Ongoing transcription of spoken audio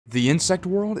The insect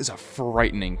world is a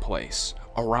frightening place.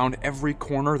 Around every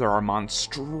corner there are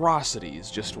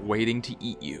monstrosities just waiting to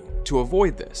eat you. To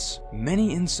avoid this,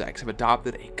 many insects have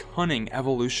adopted a cunning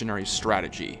evolutionary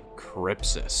strategy,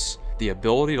 crypsis, the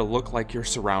ability to look like your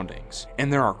surroundings.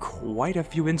 And there are quite a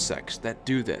few insects that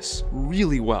do this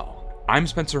really well. I'm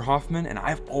Spencer Hoffman, and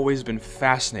I've always been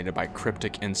fascinated by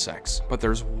cryptic insects, but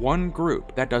there's one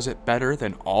group that does it better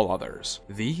than all others.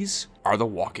 These are the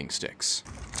walking sticks.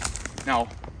 Now,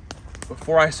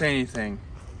 before I say anything,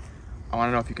 I want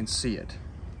to know if you can see it.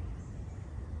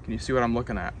 Can you see what I'm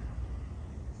looking at?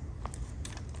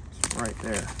 It's right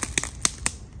there.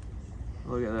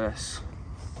 Look at this.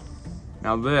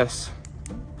 Now this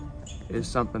is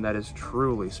something that is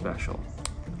truly special.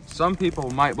 Some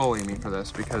people might bully me for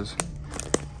this because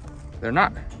they're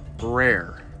not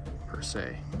rare per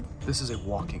se. This is a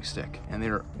walking stick, and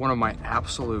they're one of my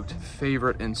absolute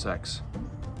favorite insects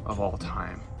of all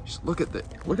time. Just look at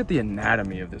the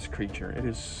anatomy of this creature. It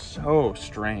is so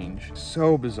strange,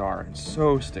 so bizarre, and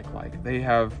so stick-like. They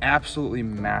have absolutely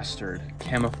mastered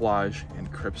camouflage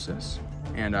and crypsis.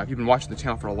 And if you've been watching the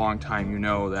channel for a long time, you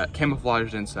know that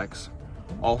camouflaged insects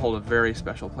all hold a very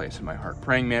special place in my heart.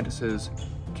 Praying mantises,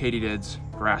 katydids,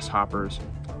 grasshoppers,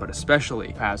 but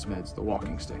especially phasmids, the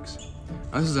walking sticks.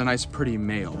 Now, this is a nice pretty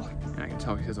male, and I can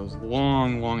tell because those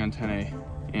long antennae,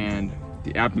 and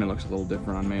the abdomen looks a little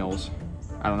different on males.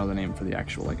 I don't know the name for the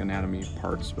actual anatomy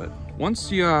parts, but once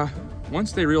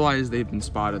they realize they've been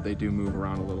spotted, they do move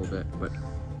around a little bit, but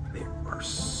they are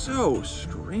so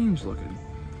strange looking.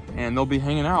 And they'll be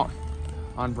hanging out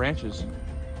on branches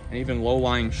and even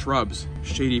low-lying shrubs,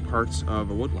 shady parts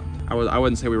of a woodland. I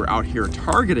wouldn't say we were out here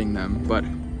targeting them, but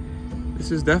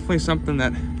this is definitely something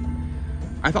that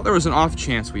I thought there was an off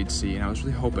chance we'd see, and I was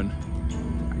really hoping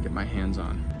I'd get my hands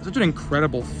on. Such an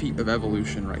incredible feat of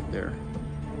evolution right there.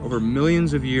 Over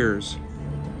millions of years,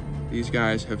 these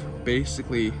guys have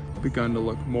basically begun to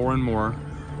look more and more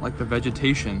like the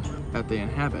vegetation that they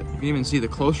inhabit. You can even see the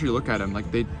closer you look at them,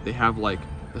 like they have like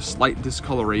a slight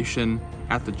discoloration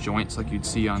at the joints like you'd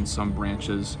see on some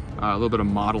branches, a little bit of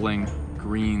mottling,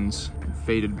 greens, and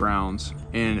faded browns.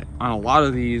 And on a lot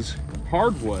of these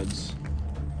hardwoods,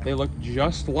 they look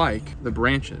just like the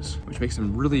branches, which makes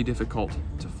them really difficult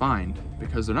to find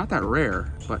because they're not that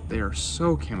rare, but they are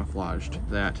so camouflaged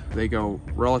that they go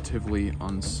relatively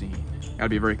unseen. Gotta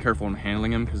be very careful when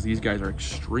handling them because these guys are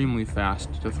extremely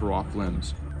fast to throw off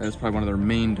limbs. That is probably one of their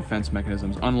main defense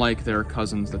mechanisms. Unlike their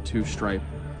cousins, the two-stripe,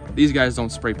 these guys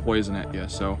don't spray poison at you,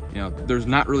 so there's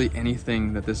not really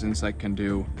anything that this insect can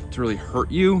do to really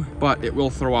hurt you, but it will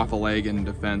throw off a leg in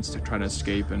defense to try to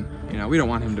escape, and we don't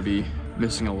want him to be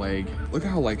missing a leg. Look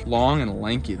how long and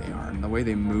lanky they are, and the way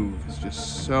they move is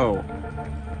just so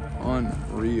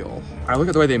unreal. I look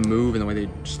at the way they move and the way they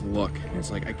just look, and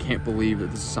it's like I can't believe that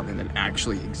this is something that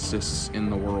actually exists in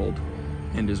the world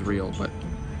and is real, but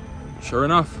sure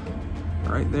enough,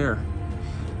 right there.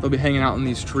 They'll be hanging out in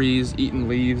these trees, eating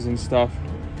leaves and stuff.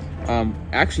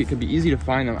 Actually, it could be easy to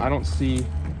find them. I don't see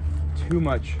too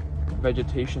much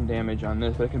vegetation damage on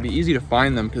this, but it can be easy to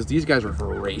find them because these guys are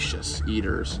voracious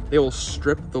eaters. They will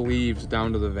strip the leaves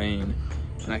down to the vein,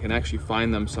 and I can actually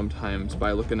find them sometimes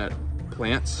by looking at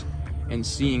plants and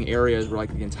seeing areas where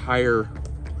the entire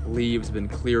leaves have been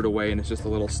cleared away and it's just the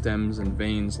little stems and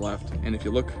veins left. And if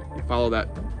you follow that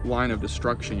line of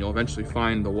destruction, you'll eventually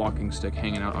find the walking stick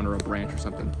hanging out under a branch or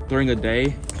something. During the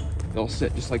day, they'll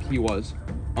sit just like he was,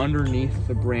 underneath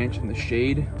the branch in the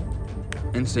shade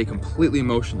and stay completely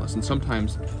motionless. And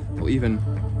sometimes they'll even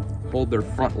hold their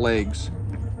front legs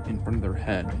in front of their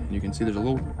head. And you can see there's a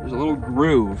little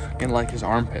groove in his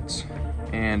armpits,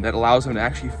 and that allows him to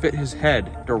actually fit his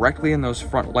head directly in those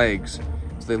front legs.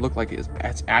 So they look like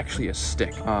it's actually a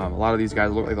stick. A lot of these guys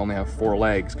look like they only have 4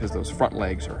 legs because those front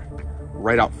legs are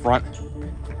right out front.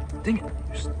 Dang it,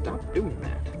 stop doing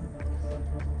that.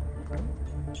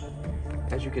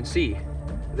 As you can see,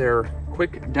 their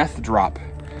quick death drop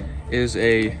is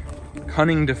a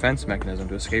cunning defense mechanism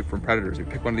to escape from predators. You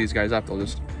pick one of these guys up, they'll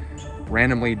just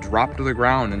randomly drop to the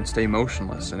ground and stay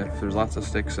motionless. And if there's lots of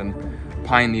sticks and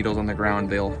pine needles on the ground,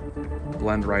 they'll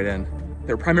blend right in.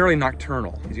 They're primarily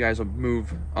nocturnal. These guys will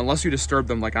move unless you disturb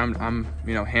them, like I'm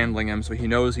handling him, so he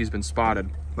knows he's been spotted.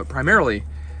 But primarily,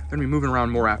 they're gonna be moving around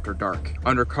more after dark,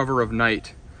 under cover of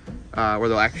night, where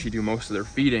they'll actually do most of their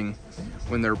feeding.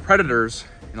 When they're predators,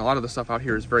 and a lot of the stuff out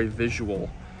here is very visual.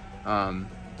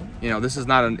 This is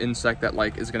not an insect that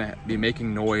is gonna be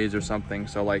making noise or something.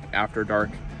 So after dark,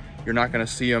 you're not gonna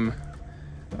see them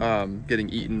getting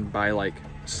eaten by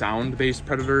sound-based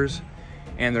predators.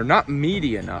 And they're not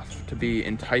meaty enough to be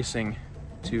enticing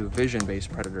to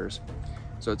vision-based predators.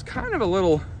 So it's kind of a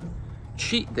little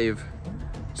cheat they've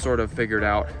sort of figured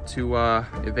out to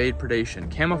evade predation.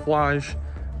 Camouflage,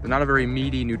 they're not a very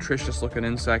meaty, nutritious looking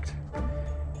insect,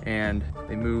 and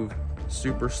they move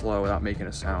super slow without making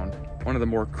a sound. One of the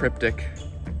more cryptic,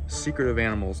 secretive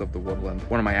animals of the woodland.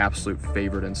 One of my absolute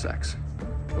favorite insects,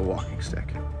 the walking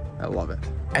stick. I love it.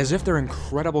 As if their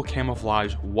incredible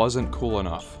camouflage wasn't cool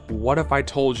enough, what if I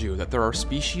told you that there are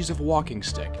species of walking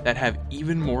stick that have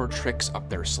even more tricks up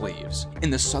their sleeves?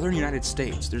 In the southern United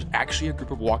States, there's actually a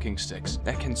group of walking sticks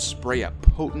that can spray a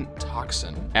potent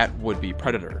toxin at would-be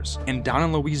predators. And down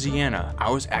in Louisiana,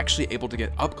 I was actually able to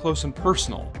get up close and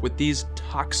personal with these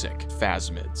toxic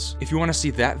phasmids. If you want to see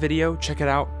that video, check it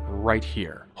out right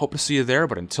here. Hope to see you there,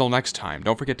 but until next time,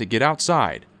 don't forget to get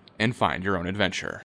outside and find your own adventure.